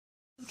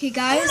Okay,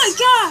 guys. Oh my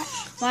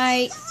gosh!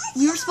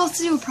 We were supposed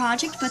to do a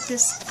project, but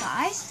this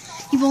guy,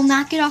 he will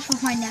not get off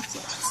of my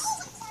Netflix.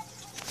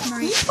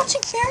 Are you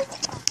watching Fairy?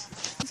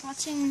 He's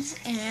watching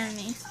an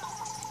anime.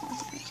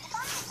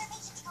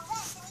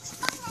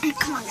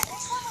 Come on,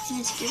 guys.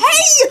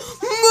 Hey!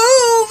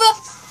 Move!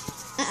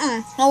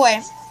 No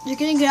way. You're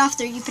gonna get off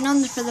there. You've been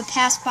on there for the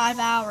past 5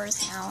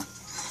 hours now.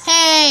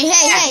 Hey!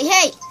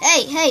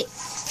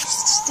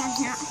 Just down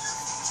here.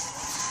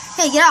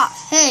 Hey, get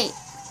off. Hey.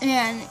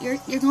 Man, you're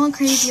going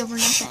crazy over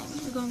nothing.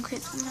 You're going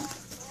crazy over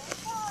nothing.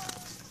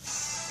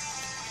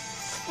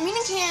 I'm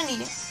eating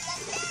candy.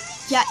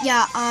 Yeah,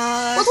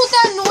 What's with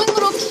that annoying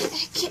little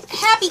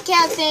happy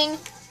cat thing?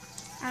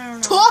 I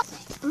don't know. Talk.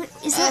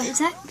 Is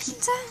that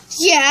pizza?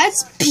 Yeah,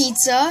 it's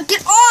pizza.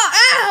 Get off!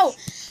 Ow!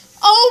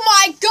 Oh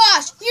my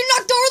gosh! You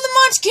knocked over the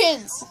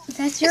munchkins!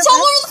 That's your It's all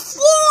over the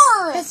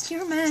floor! That's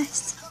your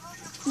mess.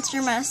 It's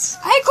your mess.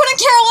 I couldn't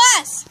care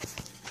less!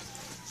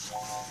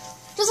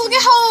 Just look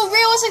at how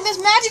realistic this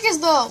magic is,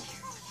 though.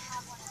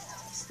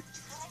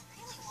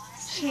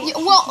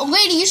 Well,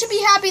 lady, you should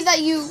be happy that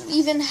you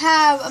even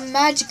have a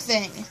magic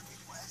thing.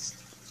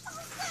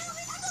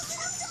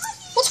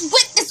 What's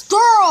with this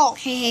girl?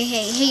 Hey,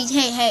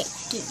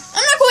 dude.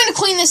 I'm not going to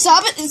clean this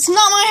up. It's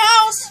not my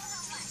house.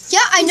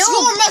 Yeah, I know, It's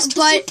your mess,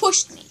 but you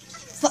pushed me.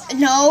 But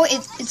no,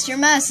 it's your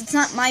mess. It's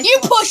not my You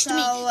fault. pushed me.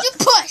 You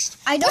pushed.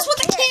 I don't What's with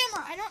the care.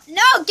 camera? I don't.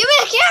 No, give me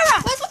the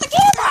camera. What's with the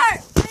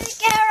camera? Give me the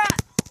camera.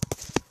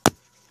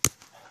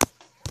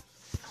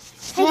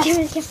 Hey, give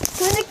me the camera.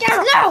 Give me the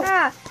camera. No.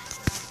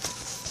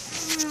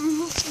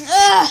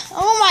 Ah.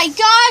 Oh my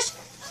gosh!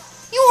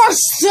 You are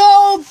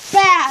so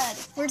bad.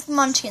 Where's the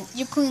munchkins?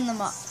 You clean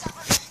them up.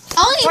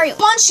 I'll eat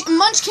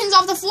munchkins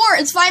off the floor.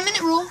 It's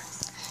 5-minute rule.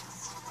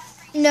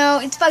 No,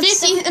 it's about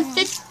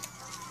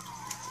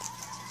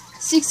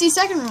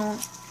 60-second rule.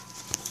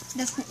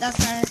 That's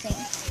not a thing.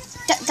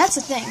 That's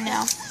a thing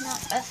now.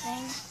 Not a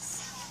thing.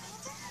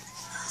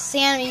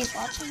 Sammy's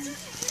watching.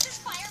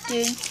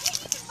 Dude.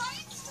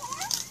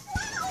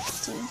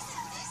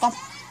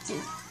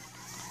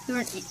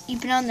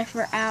 You've been on there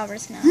for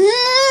hours now.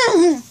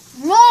 No.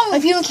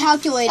 If you don't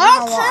calculate it,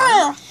 how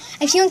long?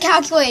 If you don't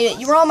calculate it,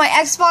 you were on my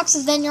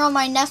Xboxes, then you're on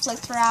my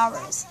Netflix for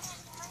hours.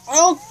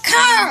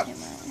 Okay.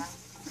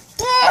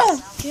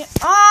 Get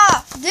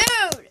off,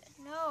 dude.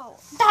 No.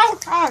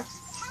 Okay.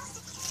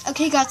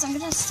 Okay, guys, I'm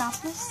gonna stop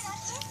this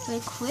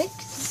really quick.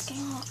 This is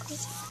getting a little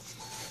crazy.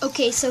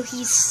 Okay, so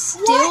he's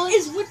still. What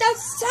is with that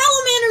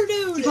salamander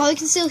dude? You probably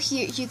can still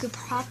hear. You could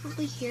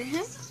probably hear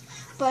him,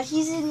 but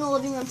he's in the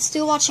living room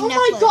still watching Netflix.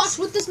 Oh my gosh!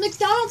 With this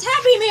McDonald's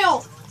Happy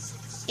Meal.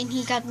 And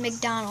he got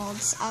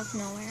McDonald's out of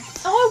nowhere.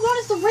 All I want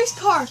is the race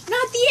cars,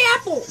 not the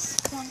apples.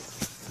 Come on.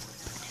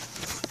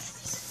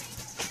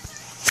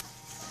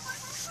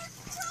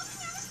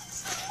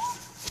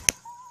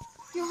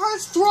 Your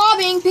heart's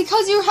throbbing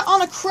because you're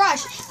on a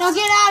crush. Now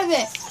get out of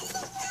it.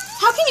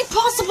 How can you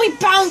possibly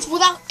bounce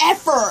without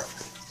effort?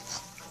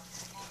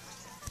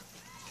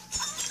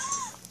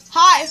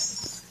 Hi.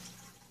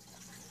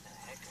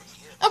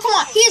 Oh, come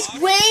on. He is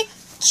way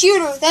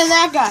cuter than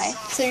that guy.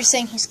 So you're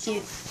saying he's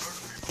cute?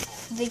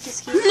 You think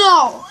he's cute?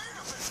 No.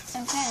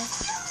 Okay.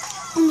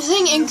 I'm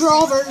saying in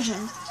girl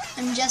version.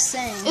 I'm just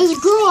saying. As a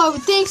girl, I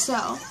would think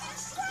so.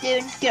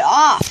 Dude, get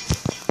off.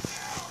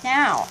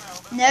 Now.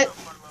 Nope.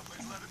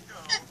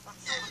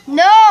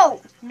 No,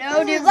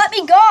 dude, let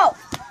me go.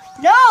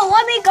 No,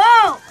 let me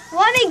go.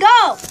 Let me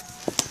go.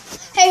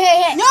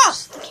 Hey. No.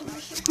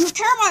 I'm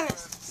care about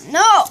this.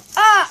 No.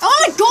 I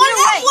want to go on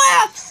that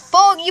left.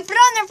 Bo, you've been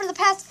on there for the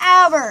past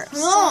hour.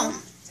 No.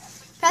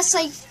 Past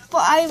like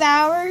 5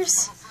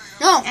 hours.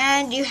 No.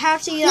 And you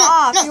have to get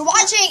off. No. You're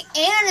watching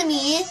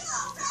anime.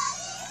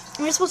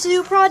 We're supposed to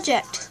do a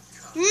project.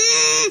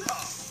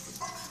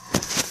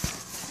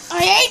 I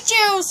hate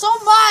you so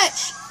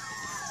much.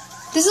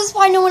 This is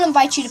why no one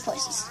invites you to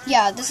places.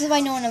 Yeah, this is why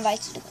no one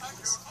invites you to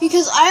places.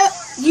 Because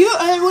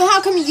how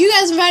come you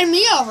guys invited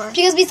me over?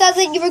 Because besides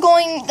that you were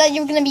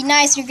gonna be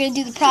nice, you're gonna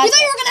do the We project.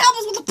 thought you were gonna help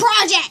us with the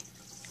project.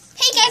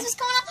 Hey guys, what's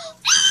going on?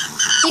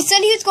 He said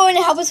he was going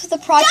to help us with the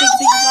project No,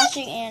 because what?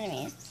 watching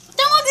anime.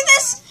 Don't look at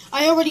this.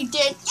 I already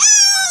did.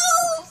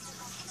 Yo!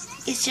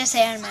 It's just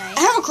anime. I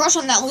have a crush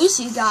on that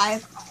Lucy guy.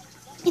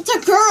 It's a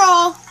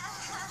girl.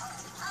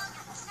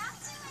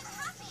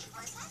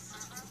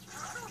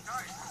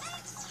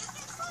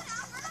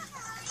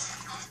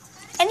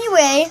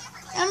 Anyway,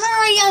 I'm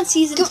already on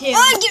season 2. get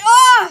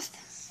off!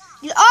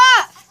 Get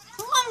off!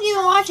 How long have you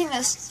been watching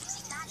this?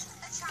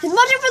 He's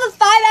watching for the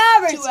 5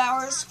 hours. 2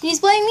 hours. He's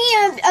playing me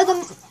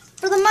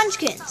for the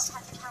Munchkins.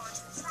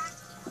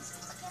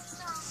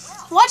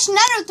 Watch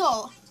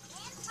Naruto.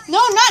 No,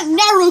 not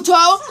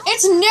Naruto.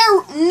 It's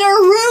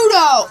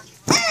Naruto.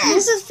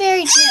 This is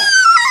fairy tale.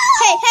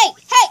 Hey!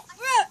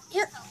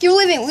 You're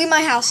leave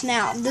my house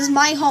now. This is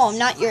my home,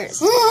 not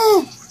yours.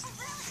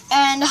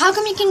 And how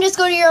come you can just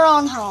go to your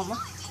own home?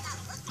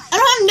 I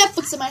don't have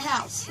Netflix in my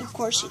house. Of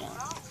course you don't.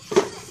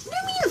 What do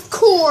you mean, of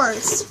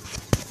course?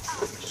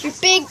 You're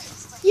big.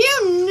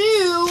 You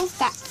knew.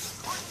 Fat.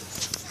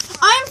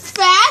 I'm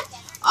fat?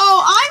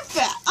 Oh, I'm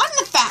fat. I'm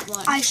the fat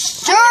one. I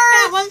sure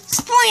that one.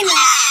 explain it.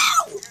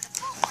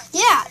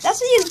 Yeah, that's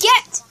what you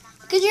get.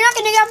 Because you're not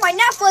going to get my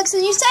Netflix,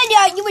 and you said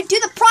you would do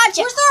the project.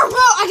 Where's the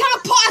remote? I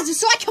gotta pause it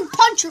so I can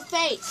punch your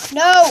face.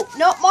 No,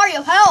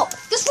 Mario, help.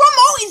 This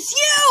remote is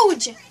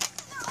huge.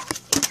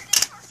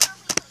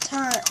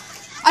 Turn.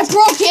 I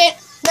broke it.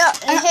 No,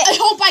 I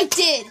hope I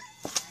did.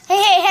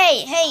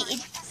 Hey.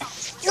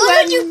 Look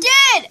what you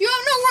did. You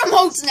have no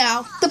remotes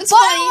now. The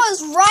button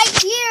was right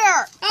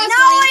here. Oh, and now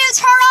I want to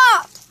turn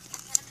off.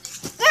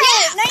 There,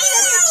 Yeah. now you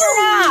have to turn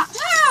off.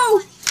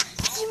 No.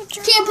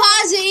 Can't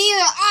pause it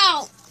either.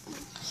 Ow.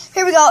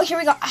 Here we go.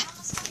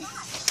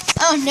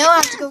 Oh no, I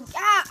have to go.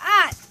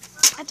 I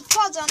have to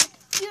pause it on the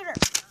computer.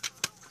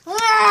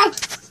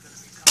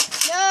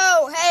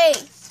 No, hey.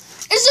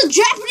 Is a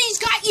Japanese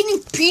guy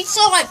eating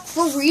pizza, like,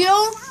 for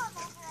real?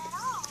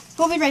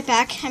 We'll be right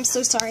back. I'm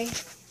so sorry.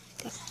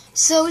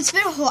 So it's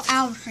been a whole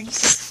hour already.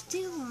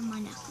 Still on my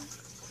Netflix.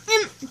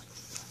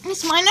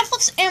 It's my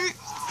Netflix, and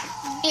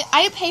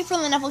I pay for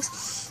the Netflix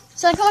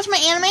so I can watch my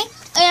anime,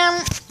 and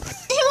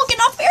look at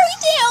Fairy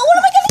Tale. What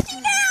am I gonna do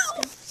now?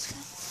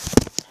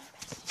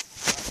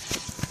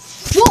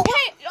 Well,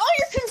 hey, all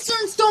your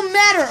concerns don't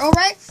matter,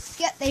 alright?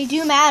 Yeah, they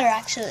do matter,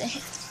 actually.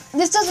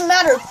 This doesn't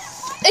matter.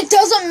 It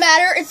doesn't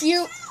matter if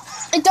you...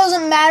 It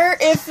doesn't matter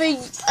if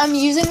I'm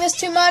using this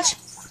too much.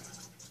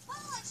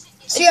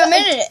 So you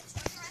admitted it.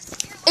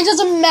 It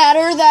doesn't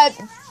matter that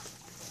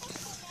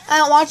I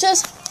don't watch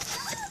this.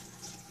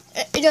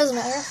 It doesn't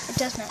matter. It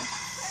does matter.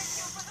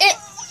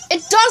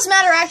 It does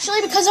matter,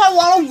 actually, because I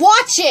want to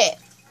watch it.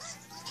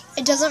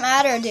 It doesn't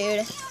matter,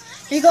 dude.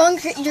 You're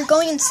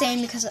going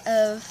insane because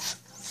of...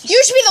 You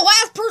should be the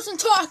last person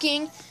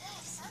talking,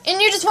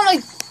 and you just want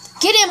to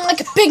get in like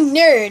a big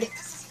nerd.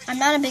 I'm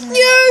not a big nerd.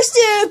 You're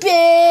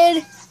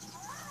stupid.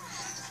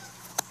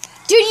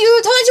 Dude,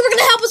 you told us you were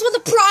going to help us with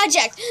a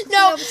project.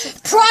 No,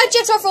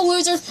 projects are for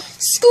losers.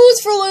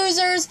 School's for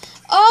losers.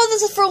 All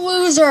this is for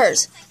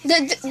losers.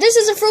 This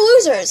isn't for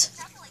losers.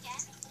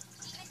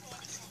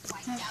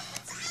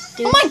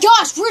 Dude. Oh my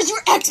gosh, where's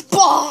your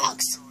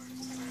Xbox?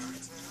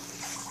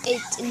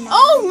 It's in my...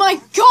 Oh my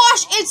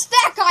gosh, it's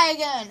that guy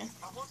again.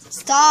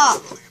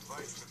 Stop.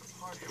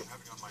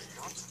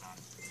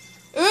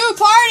 Ooh,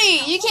 party.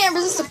 You can't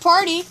resist a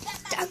party.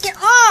 Get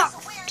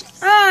off.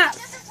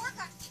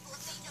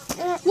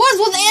 What's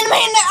with the anime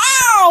in the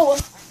ow?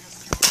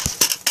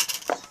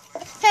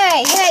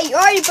 Hey, you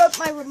already broke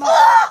my remote.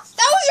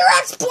 That was your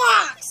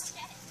Xbox.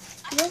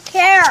 I don't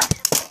care.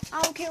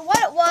 I don't care what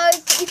it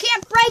was. You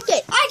can't break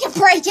it. I can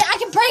break it. I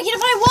can break it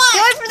if I want.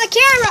 Get away from the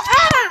camera.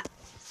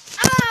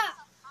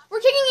 We're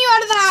kicking you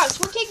out of the house.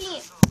 We're kicking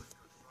you.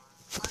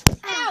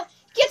 Ow.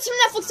 Get some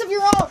Netflix of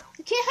your own.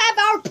 You can't have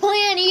our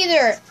plan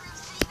either.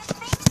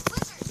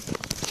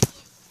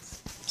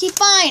 Okay,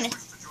 fine.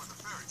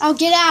 I'll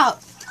get out.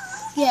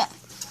 Yeah.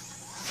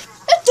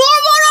 The door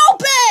won't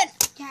open.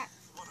 Yeah.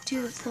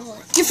 Dude, pull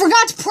it. You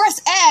forgot to press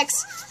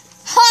X.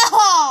 Ha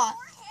ha.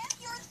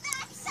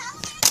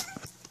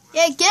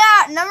 Yeah, get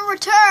out. Never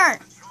return.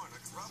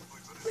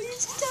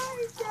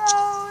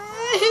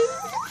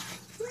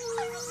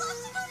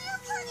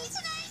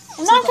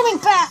 I'm not coming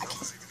back.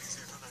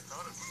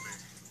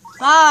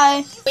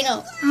 Bye. Wait,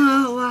 no.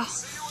 Oh, wow.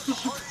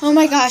 Oh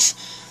my gosh.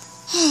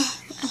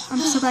 I'm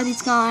so glad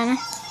he's gone.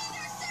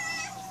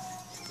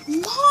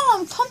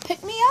 Mom, come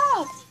pick me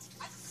up.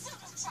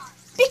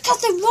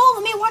 Because they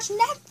won't let me watch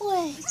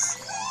Netflix.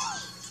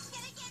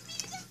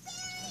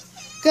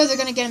 Good, they're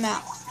gonna get him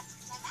out.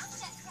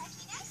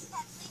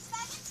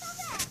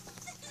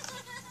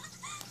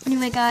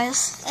 Anyway,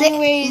 guys.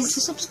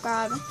 Anyways,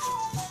 subscribe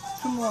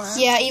for more.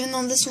 yeah, even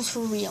though this was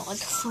for real, like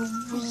for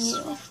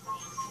real.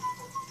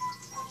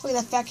 Look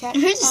at that fat cat.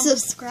 Remember to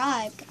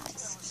subscribe,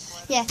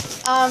 guys. Yeah.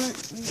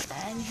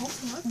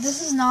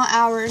 This is not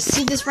ours.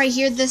 See this right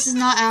here? This is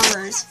not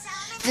ours.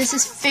 This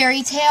is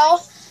Fairy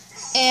Tale,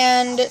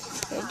 and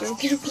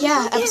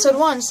yeah, episode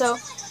 1. So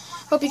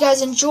hope you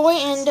guys enjoy,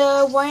 and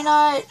why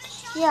not?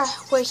 Yeah,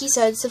 what he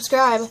said.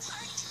 Subscribe.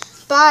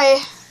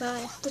 Bye.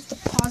 Bye. There's the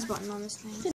pause button on this thing.